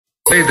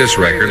Play this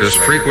record as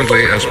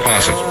frequently as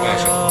possible.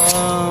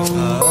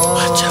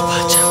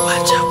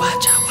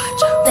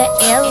 The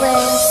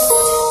illest.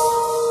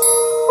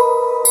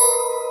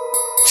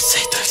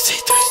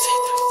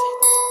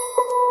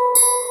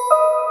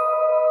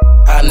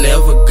 I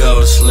never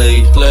go to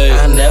sleep.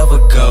 I never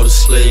go to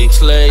sleep.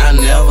 I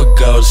never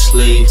go to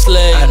sleep.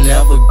 I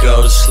never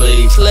go to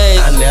sleep.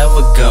 I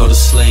never go to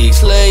sleep.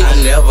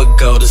 I never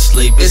go to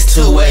sleep. It's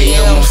 2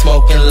 a.m. I'm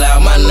smoking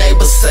loud. My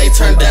neighbors say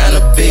turn down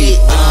the beat.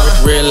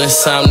 Real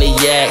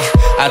insomniac.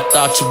 I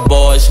thought you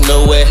boys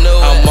knew it.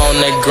 I'm on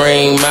that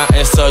Green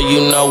Mountain, so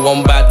you know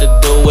I'm about to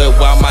do it.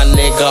 While my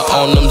nigga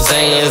on them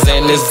Zans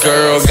and this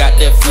girl got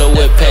that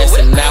fluid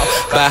passing out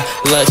by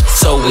lunch,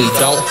 so we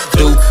don't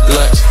do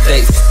lunch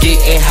dates.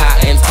 Getting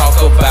high and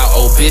talk about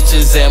old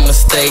bitches and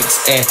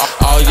mistakes, and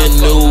all your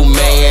new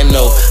man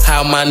know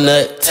how my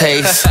nut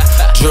tastes.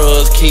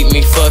 Drugs keep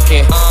me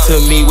fucking, to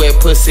me wet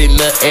pussy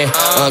nuttin'.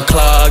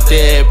 Unclog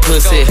that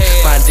pussy,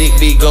 my dick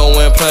be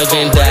going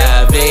plunging.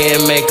 Dive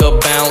in, make a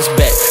bounce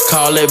back,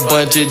 call it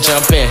bungee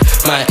jumping.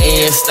 My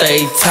ends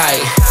stay tight,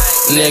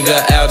 nigga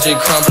algae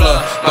crumpler.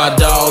 My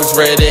dog's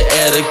ready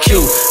at a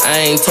queue.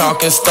 I ain't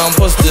talking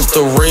stumpers, this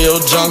the real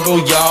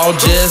jungle. Y'all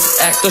just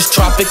actors,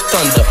 tropic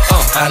thunder.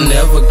 I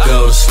never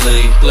go to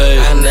sleep.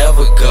 I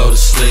never go to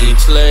sleep.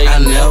 I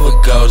never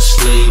go to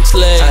sleep.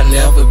 I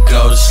never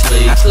go to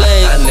sleep.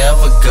 I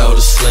never go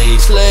to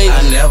sleep.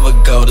 I never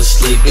go to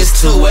sleep.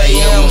 It's 2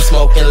 a.m. I'm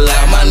smoking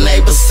loud. My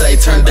neighbors say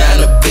turn down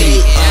the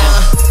beat.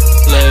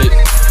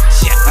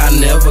 I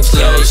never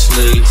go to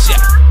sleep.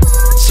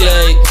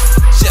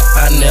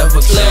 I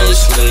never go to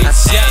sleep.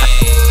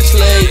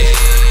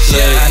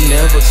 I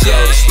never go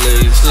to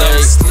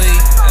sleep.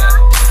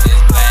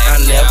 I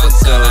never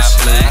go to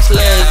sleep.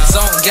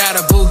 Don't got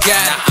a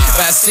Bugatti,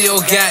 but I still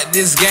got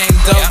this game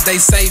dope. They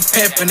say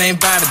pimpin' ain't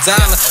by the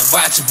dollar.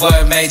 Watch your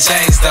boy make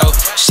change though.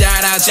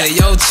 Shout out to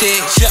yo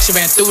chick, she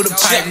ran through the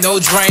pipe, no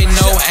drain,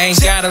 no.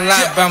 Ain't got a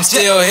lot, but I'm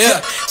still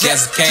here.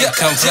 Guess I can't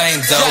complain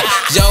though.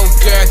 Yo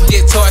girl can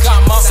get torched,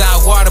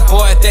 side water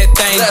boy that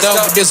thing though.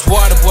 But this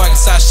water boy can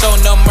start show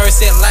no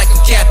mercy like a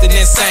captain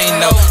insane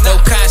though. No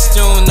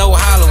costume, no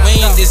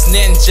Halloween. This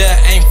ninja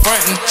ain't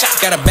frontin'.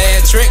 Got a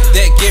bad trick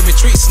that give me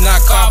treats and I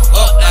cough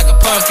up like a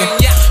pumpkin.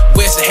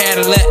 Wish I had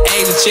a little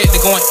Asian chick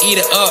that gon' eat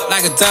it up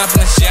like a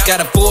dumpling.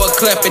 Got a full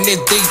clip in this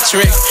deep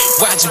trick.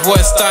 Watch your boy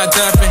start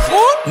dumping.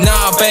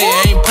 Nah, baby,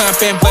 ain't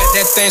pumping, but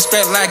that thing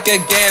scrape like a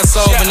gas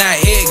over. When I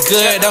hit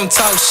good, I'm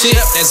talk shit.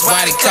 That's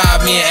why they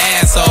call me an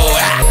asshole.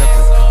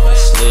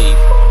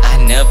 I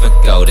never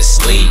go to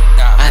sleep.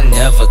 I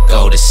never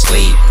go to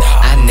sleep.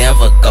 I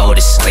never go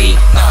to sleep.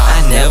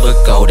 I never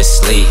go to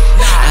sleep.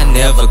 I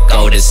never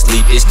go to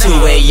sleep. It's 2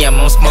 a.m.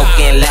 I'm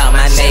smoking loud.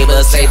 My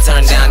neighbors say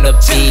turn down the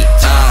beat.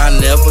 I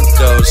never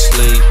go to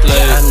sleep.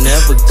 I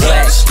never go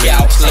to sleep.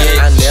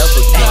 I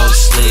never go to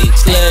sleep.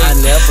 I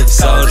never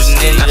go to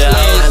sleep.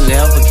 I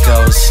never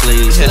go to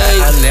sleep.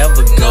 I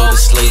never go to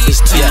sleep. It's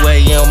 2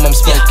 a.m. I'm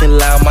smoking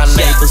loud. My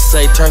neighbors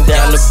say turn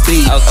down the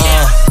beat.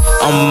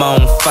 I'm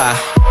on fire.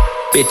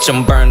 Bitch,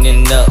 I'm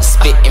burning up,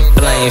 spitting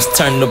flames,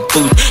 turn the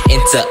booth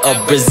into a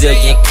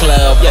Brazilian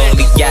club.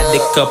 Only got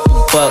a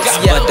couple bucks,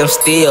 but I'm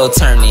still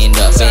turning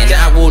up. And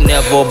I will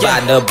never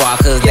buy the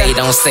bar, cause they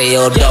don't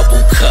sell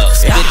double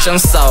cups. Bitch, I'm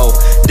so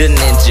the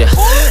ninja,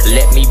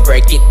 let me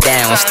break it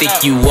down. Stick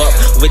you up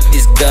with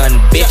this gun,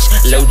 bitch,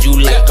 load you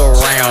like a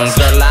round.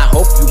 Girl, I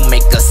hope you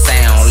make a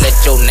sound. Let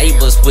your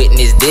neighbors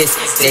witness this,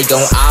 they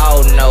gon'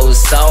 all know.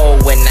 So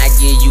when I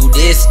give you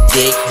this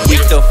dick, we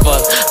can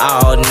fuck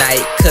all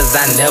night, cause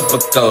I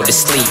never go to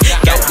sleep.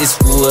 Got this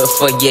wood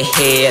for your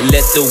head,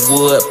 let the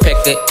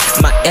woodpecker.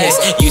 My ex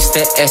used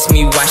to ask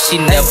me why she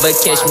never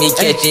catch me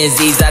catching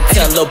Z's. I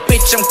tell her,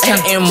 bitch, I'm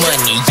counting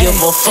money. Give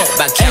a fuck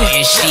about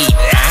counting sheep.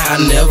 I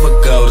never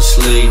go to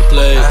sleep.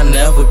 I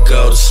never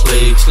go to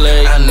sleep.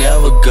 I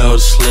never go to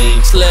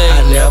sleep.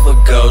 I never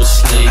go to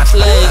sleep.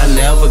 I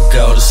never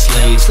go to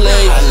sleep.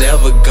 I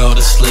never go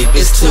to sleep.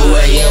 It's 2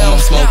 a.m.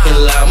 I'm smoking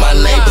loud. My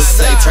neighbors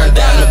say turn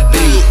down the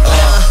beat.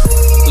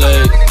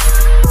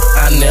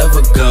 I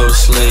never go to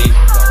sleep.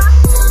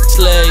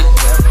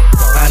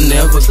 I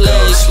never go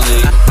to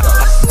sleep.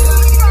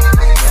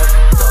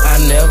 I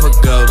never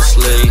go to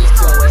sleep.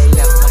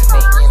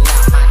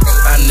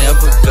 I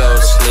never go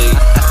to sleep.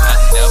 I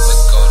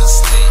never go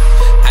to sleep.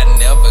 I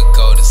never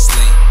go to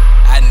sleep.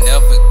 I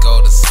never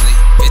go to sleep.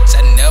 Bitch,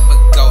 I never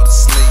go to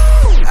sleep.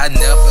 I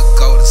never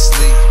go to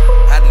sleep.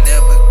 I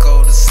never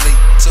go to sleep.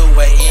 2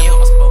 a.m.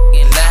 I'm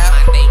smoking loud.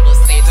 My neighbors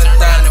say turn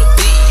down the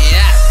beat.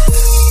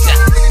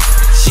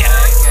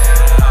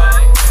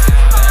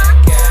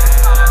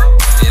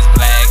 It's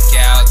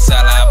blackout till I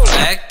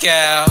black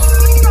out.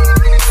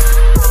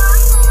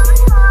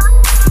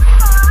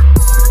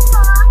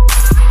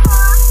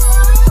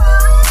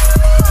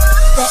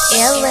 The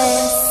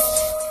illest.